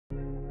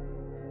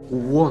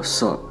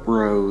What's up,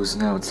 bros?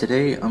 Now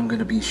today I'm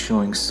gonna be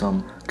showing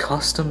some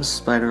custom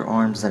spider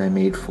arms that I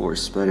made for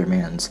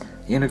Spider-Man's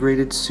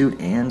integrated suit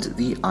and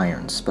the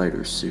Iron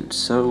Spider suit.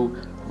 So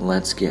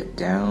let's get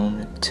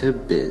down to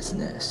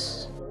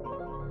business.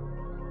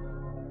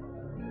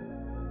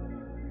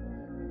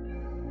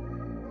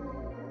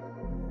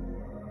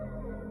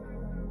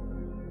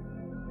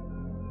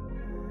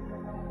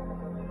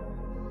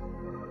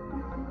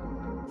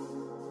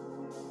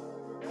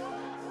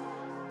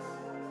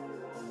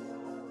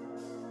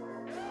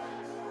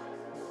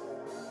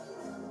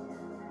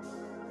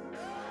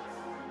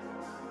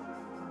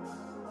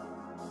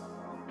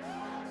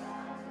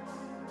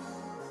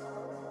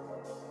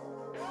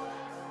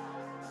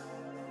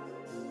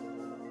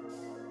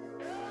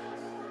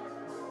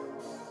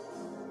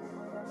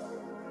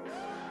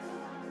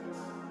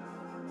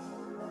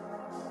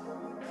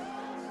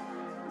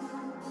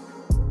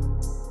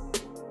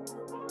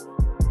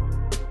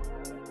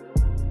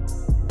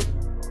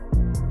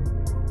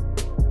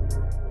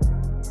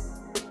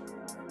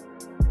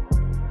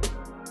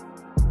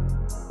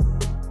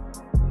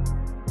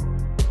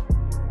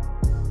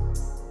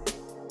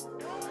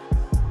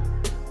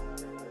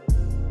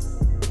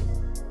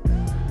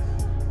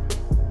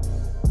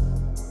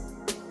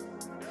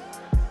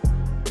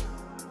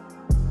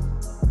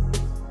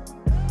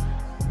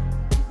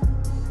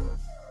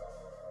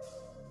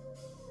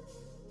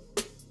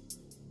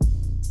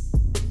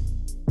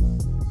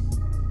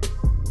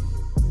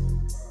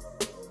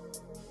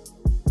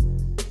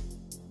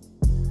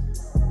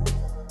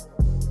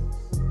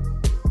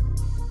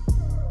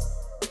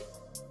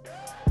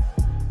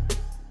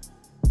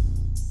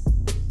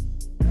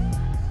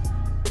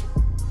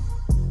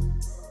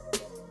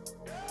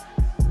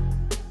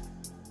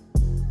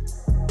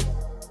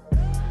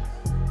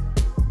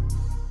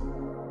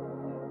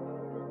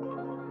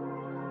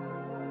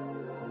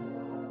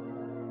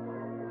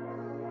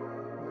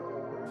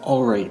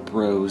 Alright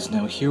bros,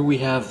 now here we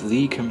have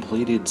the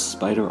completed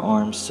spider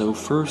arms. So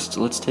first,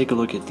 let's take a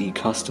look at the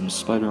custom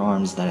spider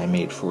arms that I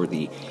made for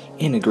the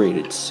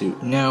integrated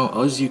suit. Now,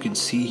 as you can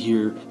see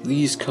here,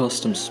 these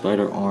custom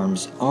spider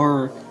arms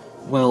are,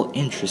 well,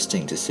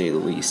 interesting to say the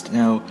least.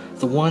 Now,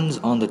 the ones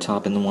on the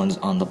top and the ones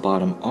on the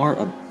bottom are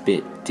a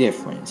bit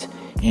different.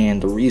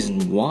 And the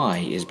reason why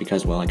is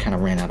because, well, I kind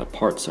of ran out of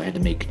parts, so I had to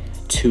make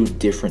two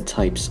different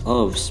types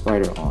of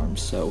spider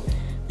arms. So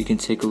we can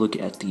take a look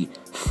at the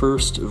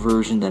first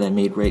version that I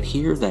made right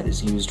here that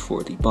is used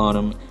for the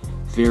bottom.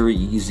 Very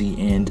easy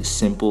and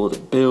simple to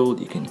build.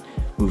 You can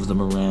move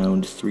them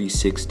around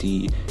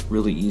 360,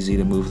 really easy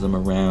to move them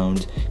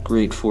around.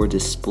 Great for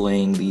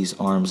displaying these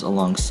arms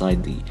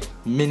alongside the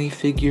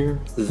minifigure.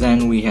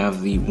 Then we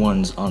have the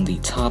ones on the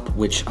top,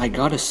 which I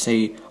gotta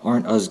say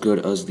aren't as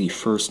good as the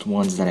first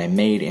ones that I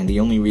made, and the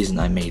only reason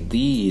I made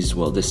these,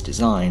 well, this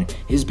design,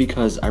 is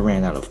because I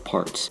ran out of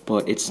parts.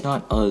 But it's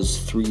not as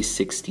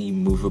 360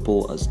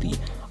 movable as the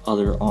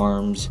other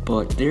arms,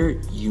 but they're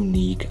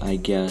unique, I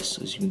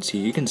guess. As you can see,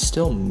 you can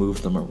still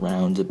move them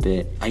around a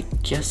bit. I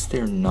guess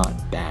they're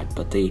not bad,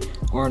 but they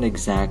aren't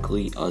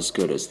exactly as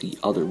good as the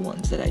other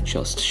ones that I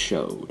just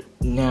showed.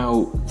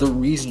 Now, the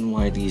reason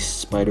why these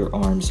spider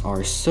arms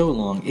are so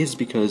long is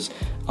because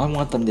I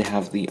want them to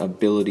have the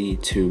ability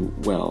to,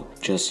 well,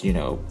 just,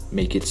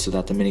 make it so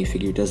that the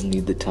minifigure doesn't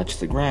need to touch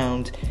the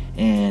ground,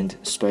 and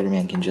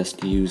Spider-Man can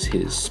just use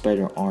his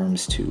spider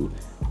arms to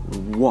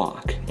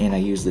walk, and I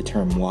use the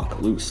term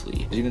walk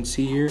loosely. As you can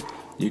see here,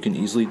 you can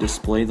easily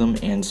display them,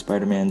 and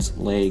Spider-Man's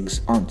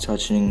legs aren't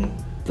touching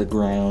the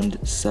ground,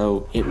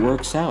 so it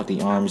works out.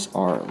 The arms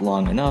are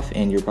long enough,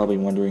 and you're probably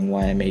wondering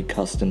why I made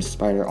custom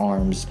spider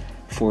arms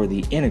for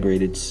the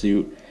integrated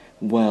suit.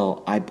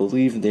 Well, I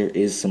believe there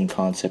is some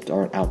concept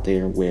art out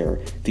there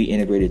where the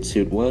integrated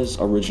suit was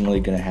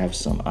originally going to have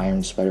some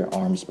Iron Spider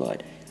arms,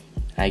 but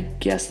I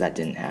guess that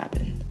didn't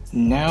happen.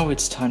 Now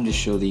it's time to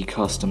show the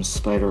custom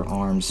spider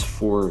arms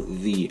for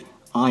the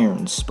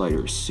Iron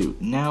Spider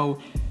suit. Now,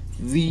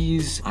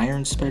 these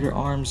Iron Spider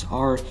arms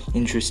are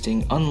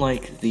interesting.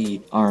 Unlike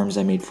the arms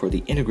I made for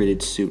the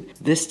integrated suit,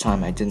 this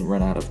time I didn't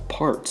run out of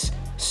parts.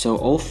 So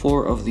all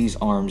four of these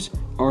arms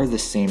are the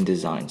same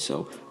design,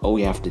 so all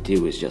we have to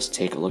do is just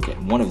take a look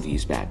at one of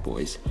these bad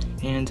boys.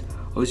 And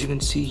as you can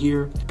see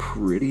here,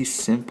 pretty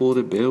simple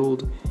to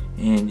build,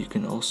 and you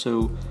can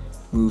also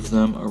move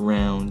them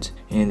around.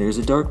 And there's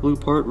a dark blue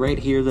part right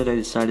here that I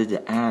decided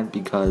to add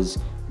because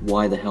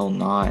why the hell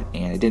not,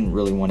 and I didn't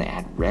really want to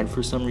add red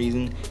for some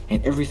reason,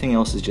 and everything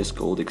else is just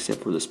gold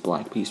except for this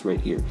black piece right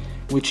here,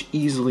 which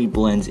easily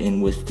blends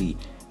in with the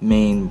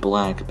main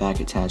black back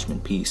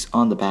attachment piece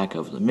on the back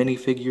of the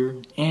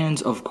minifigure.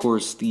 And of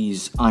course,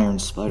 these Iron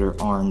Spider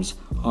arms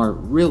are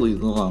really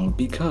long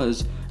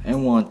because I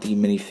want the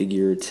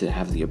minifigure to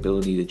have the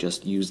ability to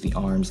just use the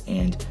arms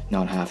and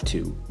not have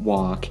to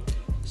walk.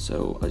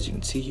 So as you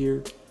can see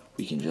here,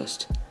 we can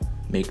just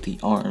make the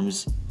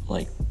arms,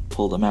 like,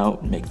 pull them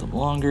out and make them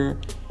longer,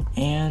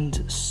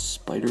 and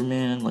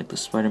Spider-Man, like the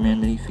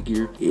Spider-Man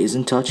minifigure,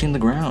 isn't touching the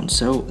ground,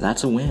 so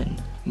that's a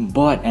win.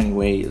 But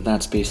anyway,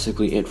 that's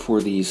basically it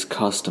for these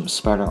custom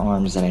spider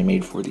arms that I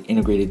made for the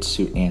integrated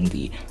suit and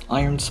the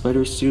Iron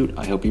Spider suit.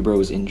 I hope you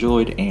bros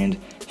enjoyed,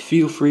 and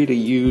feel free to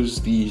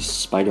use these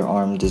spider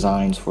arm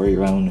designs for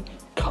your own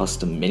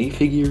custom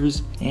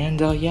minifigures.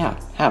 And yeah,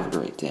 have a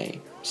great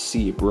day.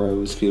 See you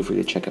bros. Feel free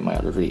to check out my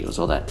other videos,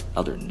 all that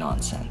other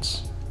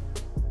nonsense.